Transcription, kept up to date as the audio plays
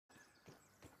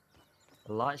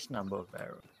A large number of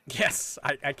arrows. Yes,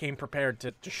 I came prepared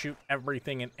to shoot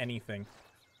everything and anything.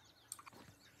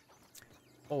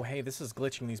 Oh, hey, this is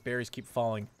glitching. These berries keep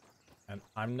falling. And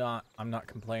I'm not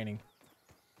complaining.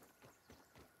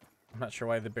 I'm not sure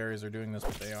why the berries are doing this,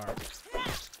 but they are.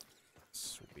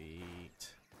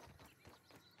 Sweet.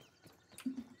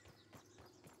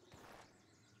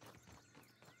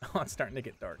 Oh, it's starting to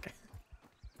get dark.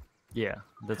 Yeah,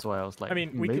 that's why I was like, I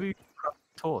mean, we maybe could...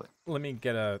 Let me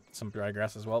get some dry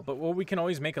grass as well. But we can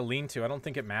always make a lean-to. I don't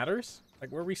think it matters, like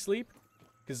where we sleep,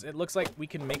 because it looks like we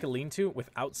can make a lean-to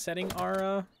without setting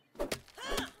our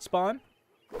spawn.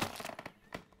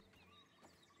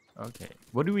 Okay,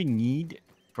 what do we need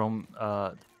from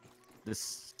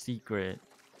this secret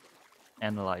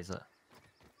analyzer?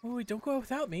 Oh, wait, don't go out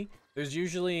without me. There's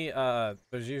usually a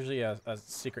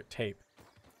secret tape.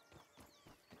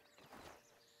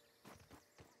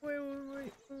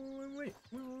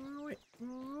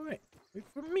 Wait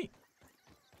for me.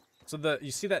 So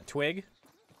you see that twig?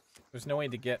 There's no way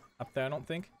to get up there, I don't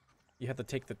think. You have to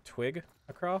take the twig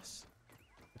across,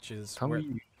 which is Can we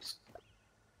use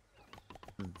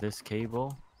this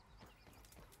cable?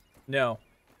 No.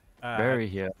 Berry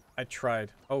here. I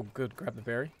tried. Oh, good. Grab the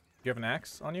berry. Do you have an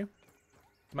axe on you?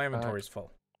 My inventory's full.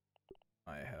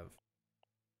 I have...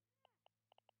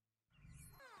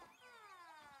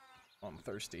 I'm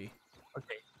thirsty.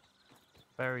 Okay.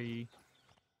 Berry.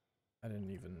 I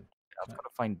didn't even... I've got to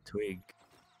find twig.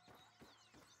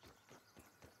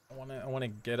 I wanna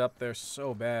get up there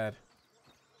so bad.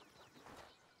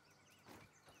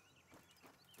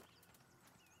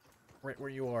 Right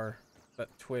where you are. That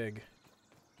twig.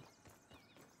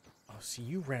 Oh, see,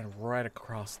 you ran right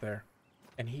across there.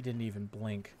 And he didn't even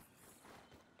blink.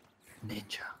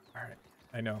 Ninja. Alright,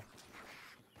 I know.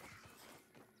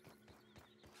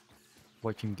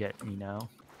 Watch him get me now.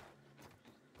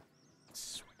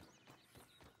 Sweet.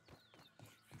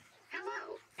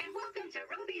 Hello, and welcome to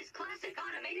Roby's Classic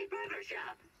Automated Burger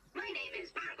Shop. My name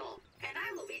is Burgle, and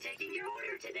I will be taking your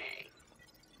order today.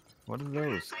 What are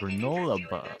those? Granola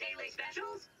bar. Daily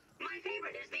specials? My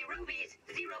favorite is the Roby's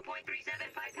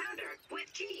 0.375 pounder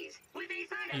with cheese with a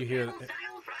side of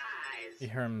style fries. You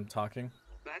hear him talking?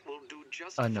 That will do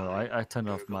just No, I turned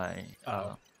off my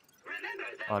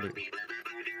audio.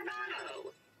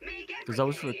 Because I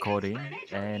was recording,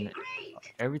 and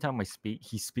every time I speak,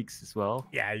 he speaks as well.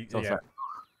 Yeah, so yeah. Like,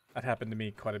 that happened to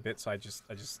me quite a bit, so I just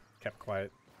kept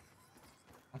quiet.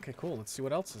 Okay, cool. Let's see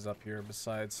what else is up here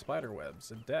besides spider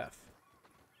webs and death.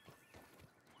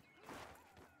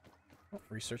 Oh,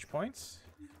 research points,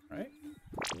 right?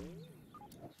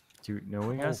 Dude,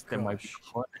 knowing us, there might be a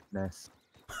hornet nest.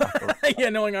 Yeah,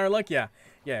 knowing our luck, yeah.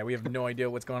 Yeah, we have no idea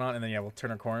what's going on, and then, yeah, we'll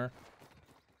turn a corner.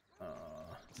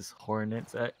 Just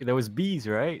hornets. There was bees,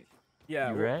 right?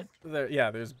 Yeah. You read?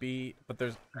 Yeah, there's bee, but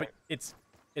it's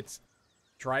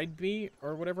dried bee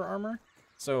or whatever armor.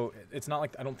 So it's not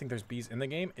like, I don't think there's bees in the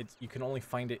game. You can only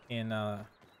find it in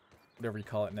whatever you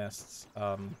call it, nests.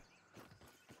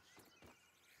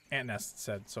 Ant nests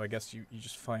said. So I guess you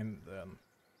just find them.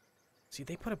 See,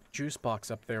 they put a juice box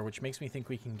up there, which makes me think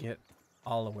we can get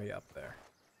all the way up there.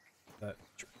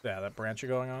 That branch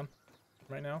you're going on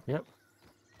right now. Yep.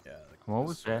 Yeah. Come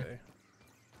over there.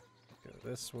 Go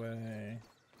this way.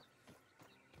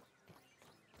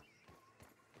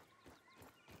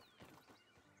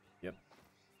 Yep.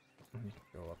 You can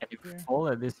go up And if here. we fall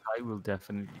at this height, we'll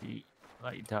definitely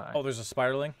like die. Oh, there's a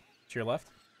spiderling to your left.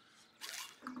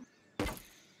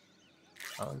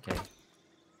 Oh, okay.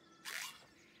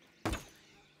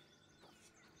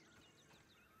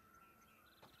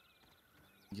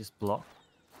 Just block.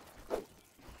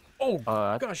 Oh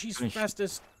gosh, he's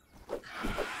fastest.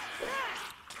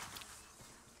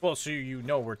 Well, so you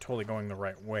know we're totally going the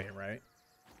right way, right?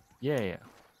 Yeah.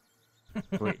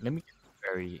 Wait, let me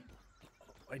berry.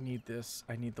 I need this.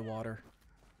 I need the water.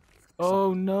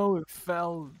 Oh no, it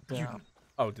fell down.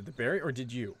 Oh, did the berry or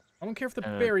did you? I don't care if the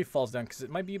berry falls down because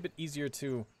it might be a bit easier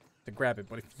to grab it.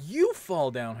 But if you fall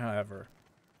down, however,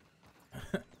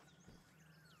 there's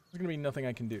gonna be nothing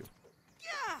I can do.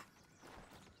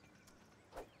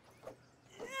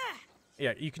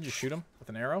 Yeah, you can just shoot him with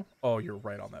an arrow. Oh, you're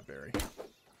right on that berry.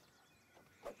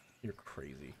 You're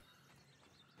crazy.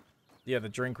 Yeah, the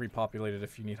drink repopulated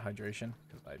if you need hydration,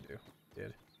 because I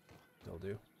did. Still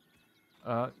do.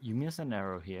 You missed an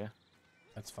arrow here.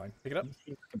 That's fine. Pick it up.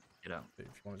 Pick it up. If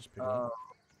you want to just pick it up.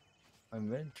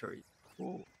 Inventory.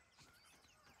 Cool.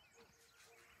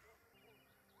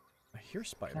 I hear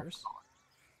spiders.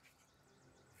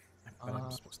 I bet I'm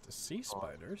supposed to see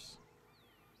spiders.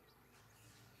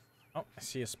 Oh, I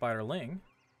see a spiderling.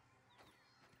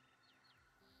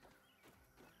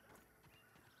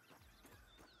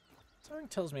 Something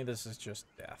tells me this is just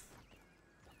death.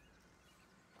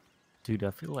 Dude,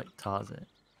 I feel like Tarzan.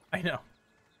 I know.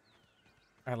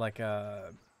 I like gosh,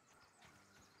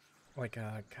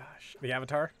 the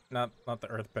Avatar, not the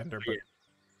Earthbender, but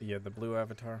the blue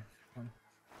Avatar one.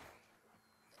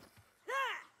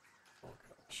 Oh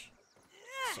gosh.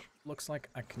 So looks like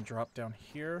I can drop down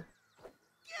here.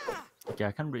 Okay,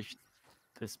 I can reach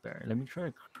this bear. Let me try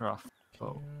to craft.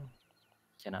 Oh,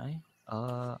 can I?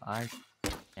 I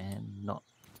cannot.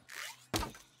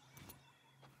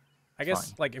 I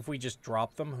guess like if we just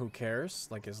drop them, who cares?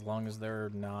 Like as long as they're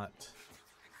not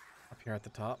up here at the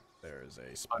top. There's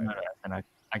a spider. And I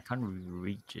can't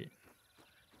reach it.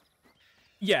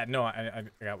 Yeah, no, I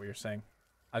got what you're saying.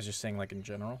 I was just saying like in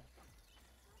general.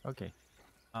 Okay.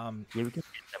 Yeah, we can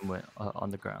get them on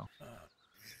the ground.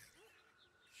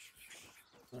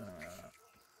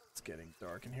 It's getting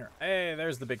dark in here. Hey,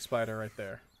 there's the big spider right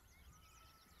there.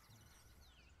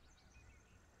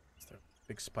 It's the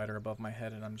big spider above my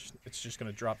head, and it's just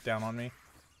gonna drop down on me.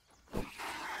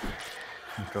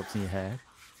 It drops in your head.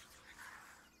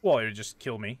 Well, it would just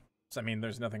kill me. So, I mean,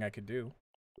 there's nothing I could do.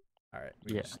 Alright,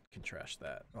 we Yeah. just can trash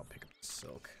that. I'll pick up the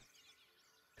silk.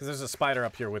 Because there's a spider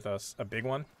up here with us. A big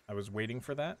one. I was waiting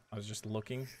for that. I was just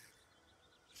looking.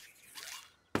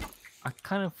 I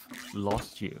kind of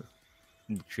lost you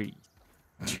in the tree.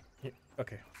 Yeah,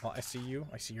 okay, well, I see you.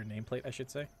 I see your nameplate, I should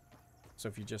say. So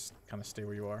if you just kind of stay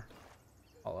where you are,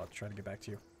 I'll try to get back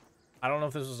to you. I don't know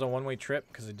if this was a one-way trip,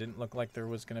 because it didn't look like there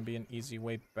was going to be an easy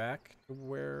way back to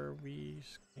where we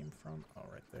came from. Oh,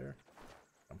 right there.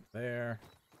 Jump there.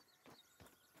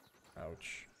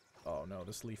 Ouch. Oh, no,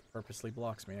 this leaf purposely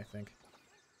blocks me, I think.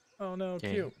 Oh, no,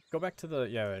 Okay. cute. Go back to the...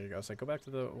 Yeah, there you go. So go back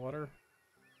to the water.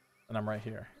 And I'm right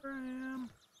here. Here I am.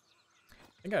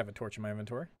 I think I have a torch in my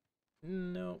inventory.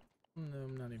 No. No,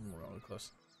 I'm not even remotely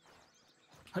close.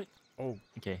 Hi. Oh,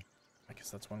 Okay. I guess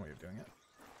that's one way of doing it.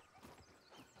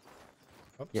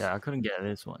 Oops. Yeah, I couldn't get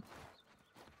this one.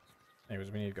 Anyways,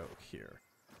 we need to go here.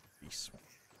 This one.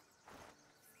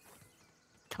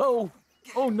 Oh!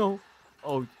 Oh no!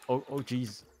 Oh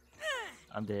jeez.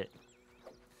 I'm dead.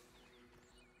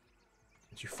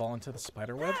 Did you fall into the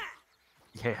spider web?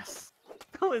 Yes.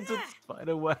 Go into the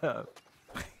spider web.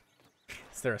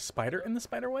 Is there a spider in the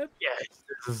spider web? Yes,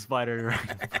 there's a spider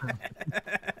right now.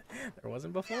 There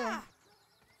wasn't before.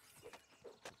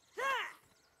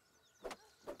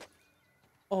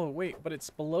 Oh, wait, but it's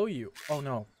below you. Oh,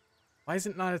 no. Why is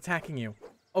it not attacking you?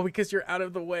 Oh, because you're out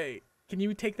of the way. Can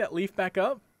you take that leaf back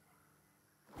up?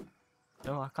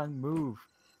 No, I can't move.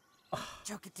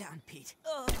 Choke it down, Pete.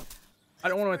 I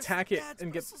don't want to attack it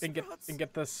and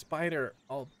get the spider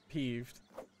all peeved.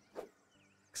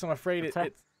 Because I'm afraid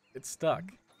it's stuck.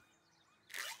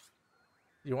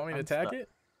 You want me to I'm attack stuck. it?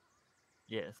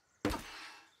 Yes.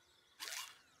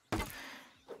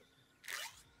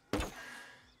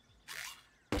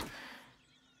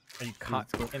 Are you caught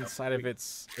inside of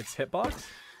its hitbox?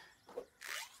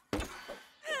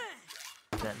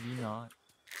 Sadly not.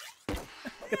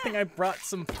 Good thing I brought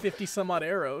some 50 some odd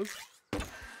arrows.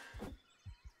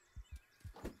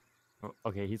 Oh,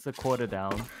 okay, he's a quarter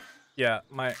down. Yeah,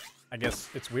 I guess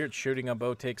it's weird shooting a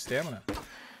bow takes stamina.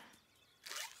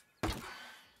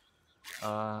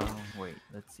 Wait,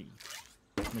 let's see.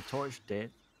 My torch dead?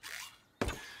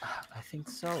 I think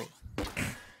so.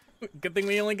 Good thing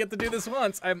we only get to do this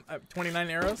once. I'm 29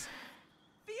 arrows.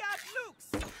 Fiat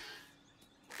Lux.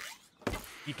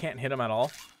 You can't hit him at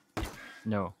all.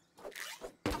 No.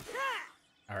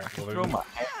 All right, I well, throw my all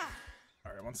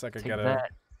right. One second, take get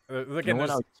that. look You at know what?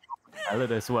 this. I'll tell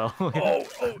it as well. Oh,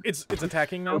 it's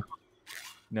attacking now.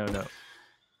 No.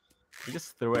 I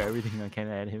just throw everything I can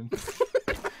at him.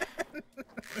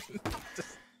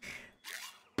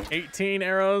 18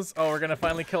 arrows. Oh, we're gonna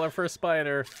finally kill our first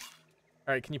spider.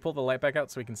 All right, can you pull the light back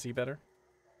out so we can see better?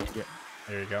 Yeah.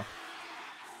 There you go.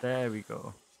 There we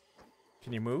go.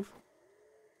 Can you move?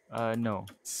 No.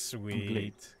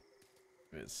 Sweet.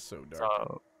 It is so dark.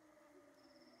 So.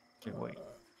 Okay, wait.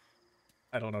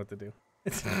 I don't know what to do.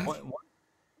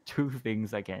 Two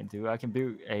things I can do. I can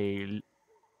build a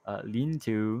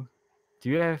lean-to. Do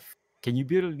you have? Can you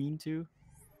build a lean-to?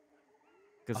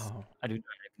 Because Oh. I do not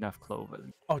have enough clover.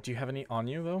 Oh, do you have any on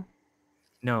you though?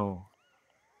 No,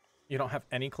 You don't have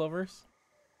any clovers?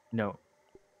 no.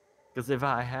 Because if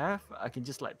I have, I can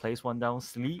just like place one down,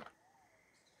 sleep,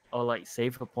 or like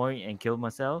save a point and kill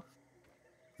myself.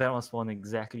 That will spawn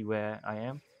exactly where I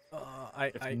am.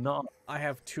 If not, I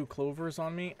have 2 clovers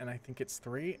on me, and I think it's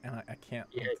 3, and I can't.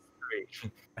 yeah, it's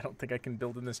great. I don't think I can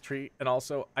build in this tree, and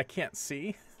also I can't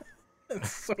see.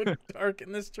 It's so dark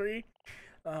in this tree.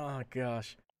 Oh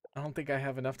gosh, I don't think I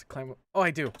have enough to climb. Oh,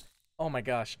 I do. Oh my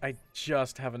gosh, I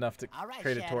just have enough to All right,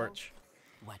 create a Shadow. torch.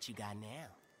 What you got now?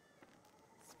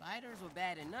 Spiders were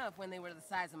bad enough when they were the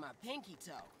size of my pinky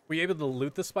toe. Were you able to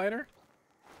loot the spider?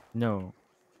 No.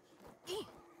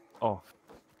 Oh,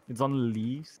 it's on the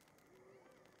leaves.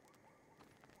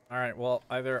 All right, well,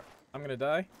 either I'm gonna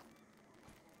die,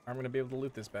 or I'm gonna be able to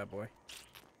loot this bad boy.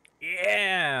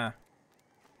 Yeah!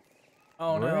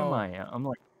 Oh Where no. am I? I'm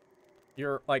like,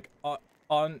 You're like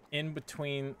in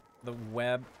between the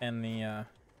web and the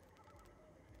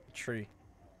tree.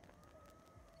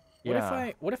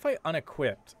 yeah. What if I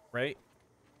unequipped, right?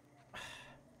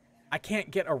 I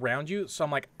can't get around you, so I'm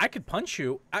like, I could punch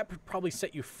you. I could probably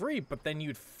set you free, but then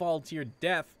you'd fall to your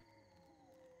death.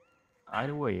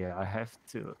 Either way, I have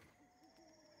to.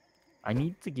 I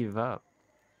need to give up.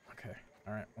 Okay.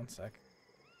 All right. 1 sec.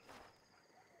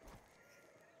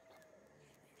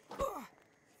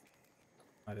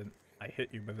 I hit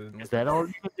you, but it didn't. Is that all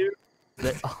you can do? Is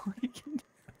that all you can do?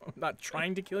 I'm not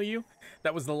trying to kill you.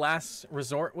 That was the last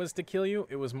resort, was to kill you.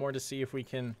 It was more to see if we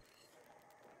can.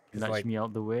 Nudge Like, me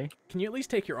out the way? can you at least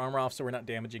take your armor off so we're not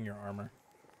damaging your armor?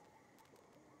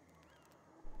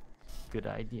 Good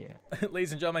idea.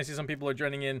 Ladies and gentlemen, I see some people are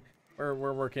joining in. We're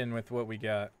working with what we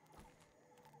got.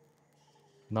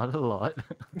 Not a lot.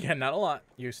 Yeah, not a lot.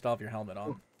 You still have your helmet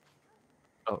on.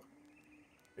 Oh.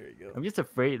 There you go. I'm just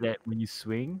afraid that when you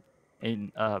swing,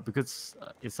 and because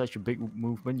it's such a big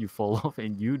movement, you fall off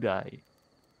and you die.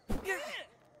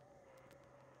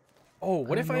 Oh,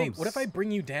 what I if don't know. I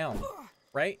bring you down?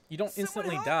 Right? You don't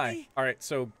instantly help die. me. All right,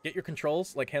 so get your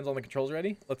controls, like hands on the controls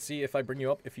ready. Let's see if I bring you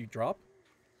up, if you drop.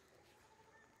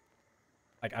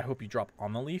 Like, I hope you drop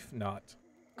on the leaf, not.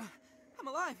 I'm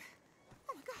alive.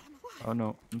 Oh my god, I'm alive. Oh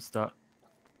no, I'm stuck.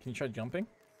 Can you try jumping?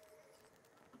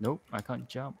 Nope, I can't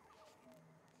jump.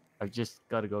 I just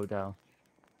gotta go down.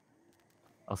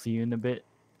 I'll see you in a bit.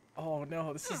 Oh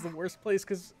no, this is the worst place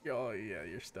because, oh yeah,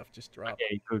 your stuff just dropped.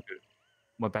 Okay, good.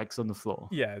 My back's on the floor.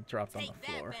 Yeah, it dropped on Take the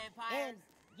that, floor. vampires.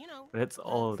 You know. That's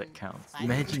all that counts.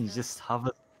 Imagine you just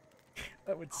hover.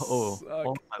 That would Oh, suck.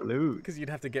 all my loot. Because you'd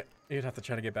have to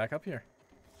try to get back up here.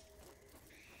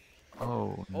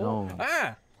 Oh Oh, no.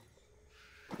 ah!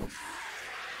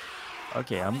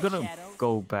 Okay, I'm gonna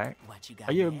go back. What you got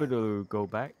Are you now? able to go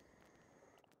back?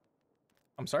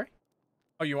 I'm sorry?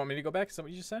 Oh, you want me to go back? Is that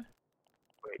what you just said?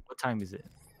 Wait, what time is it?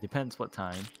 Depends what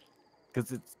time.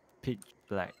 Because it's pitch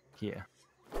black here.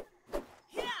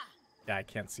 Yeah, I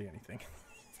can't see anything.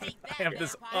 Take that, I have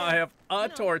this. vampire. I have a You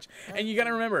know, torch, and you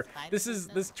gotta remember, spiders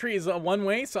and this stuff. tree is a one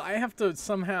way, so I have to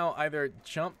somehow either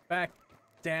jump back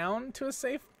down to a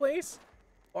safe place,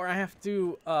 or I have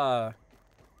to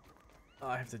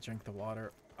drink the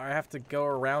water, or I have to go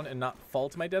around and not fall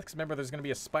to my death. Because remember, there's gonna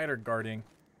be a spider guarding.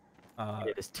 Yeah,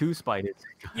 there's 2 spiders.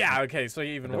 Yeah. Okay. So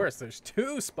even No. worse, there's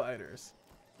 2 spiders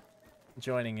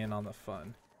joining in on the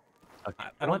fun. Okay, I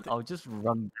I don't want, thi- I'll just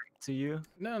run back to you.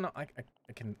 No, I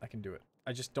can do it.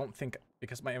 I just don't think,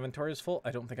 because my inventory is full, I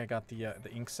don't think I got the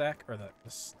ink sac or the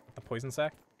poison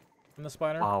sac from the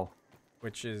spider, Wow.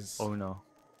 which is Oh no.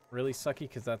 really sucky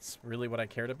because that's really what I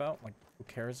cared about. Like, who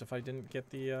cares if I didn't get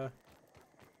the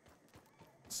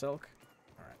silk?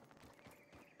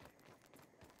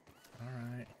 All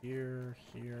right, here,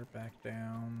 back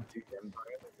down. 2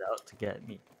 vampires out to get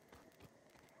me.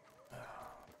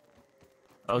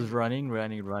 I was running,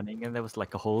 and there was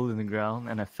like a hole in the ground,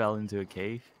 and I fell into a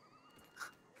cave.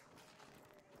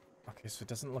 Okay, so it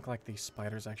doesn't look like these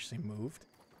spiders actually moved.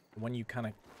 The one you kind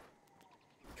of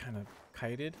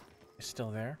kited is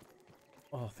still there.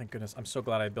 Oh, thank goodness. I'm so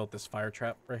glad I built this fire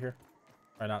trap right here.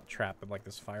 Or not trap, but like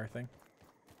this fire thing.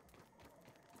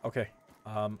 Okay.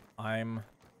 I'm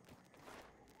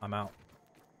out.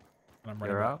 And I'm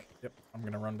running You're back. out? Yep, I'm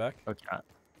gonna run back. Okay, I'm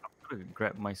gonna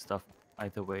grab my stuff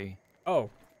either way. Oh,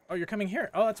 you're coming here.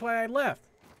 Oh, that's why I left.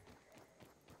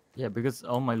 Yeah, because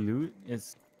all my loot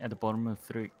is at the bottom of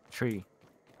the tree.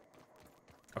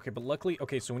 Okay, but luckily,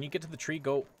 okay, so when you get to the tree,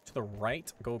 go to the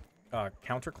right, go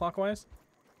counterclockwise.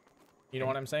 You know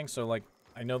what I'm saying? So, like,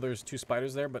 I know there's 2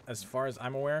 spiders there, but as far as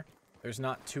I'm aware, there's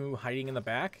not 2 hiding in the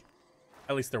back.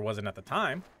 At least there wasn't at the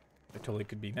time. There totally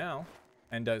could be now.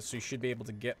 And so you should be able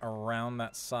to get around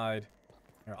that side.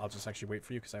 Here, I'll just actually wait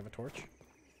for you because I have a torch.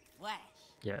 Flash.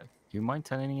 Yeah, do you mind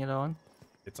turning it on?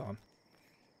 It's on.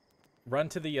 Run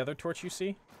to the other torch you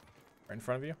see, right in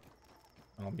front of you,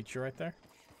 and I'll meet you right there.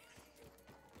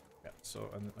 Yeah.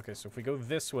 So okay. So if we go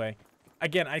this way,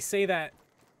 again, I say that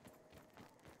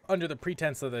under the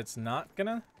pretense that it's not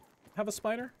gonna have a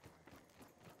spider.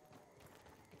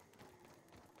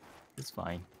 It's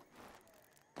fine.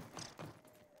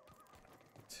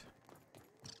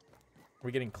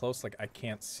 We're getting close. Like I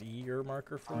can't see your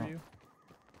marker for Oh. you.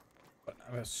 But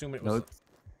I assume it No, was. it's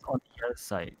on the other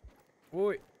side.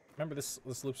 Wait, remember this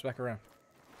loops back around.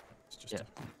 It's just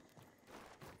Yeah.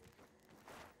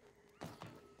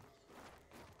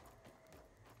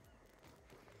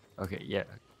 Okay, yeah.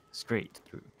 Straight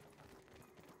through.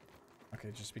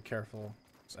 Okay, just be careful.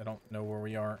 'Cause I don't know where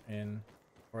we are in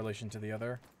relation to the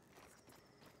other.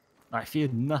 I fear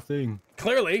nothing.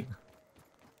 Clearly!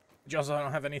 But you also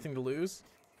don't have anything to lose?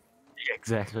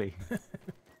 Exactly.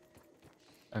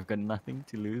 I've got nothing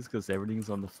to lose because everything's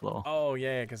on the floor. Oh,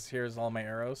 yeah, because here's all my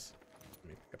arrows. Let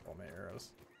me pick up all my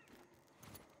arrows.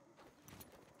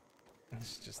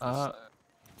 It's just this.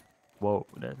 Whoa,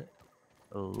 that's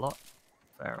a lot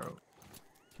of arrow.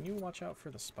 Can you watch out for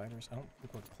the spiders? I don't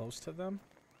think we're close to them.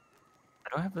 I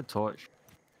don't have a torch.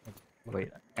 Look,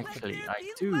 Wait, actually, can't I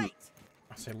be do. right.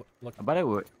 I say, look. By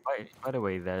the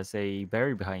way, there's a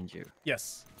berry behind you.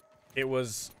 Yes, it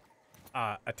was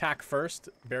attack first,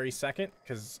 berry second,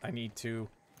 because I need to.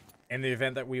 In the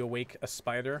event that we awake a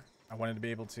spider, I wanted to be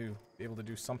able to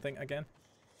do something again.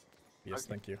 Yes, Okay.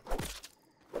 thank you.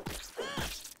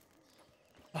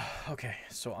 Okay,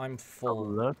 so I'm I full.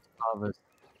 would love to harvest,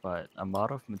 but I'm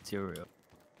out of material.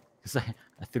 Because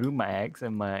I threw my axe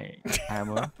and my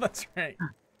hammer. That's right.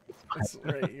 That's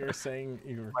right. You were saying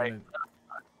you were gonna.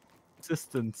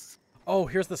 Resistance. Oh,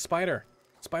 here's the spider.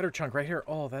 Spider chunk right here.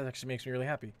 Oh, that actually makes me really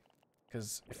happy.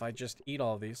 Because if I just eat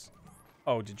all of these.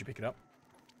 Oh, did you pick it up?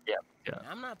 Yeah.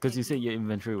 I'm not Because you thinking- said your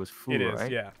inventory was full, It is,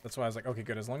 right? yeah. That's why I was like, okay,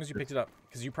 good. As long as you picked it up.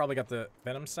 Because you probably got the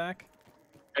venom sack.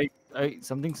 Hey,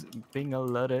 something's being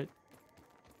alerted.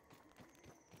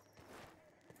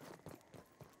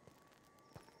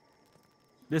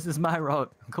 This is my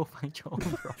route. Go find your own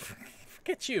route.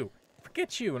 Forget you.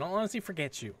 Forget you. In all honesty,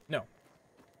 forget you. No.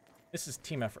 This is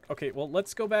team effort. Okay, well,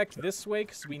 let's go back this way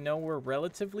because we know we're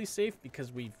relatively safe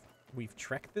because we've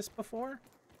trekked this before.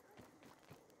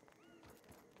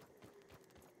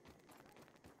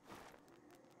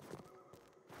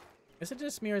 Is it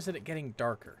just me or is it getting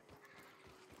darker?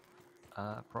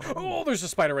 Probably. Oh, there's a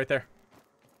spider right there.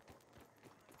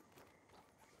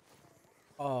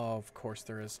 Oh, of course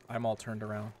there is. I'm all turned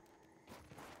around.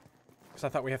 Because I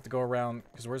thought we have to go around.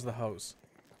 Because where's the hose?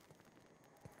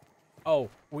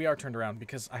 Oh, we are turned around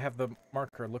because I have the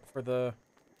marker. Look for the...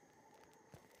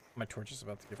 My torch is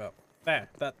about to give out. There,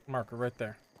 that marker right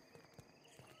there.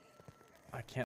 I can't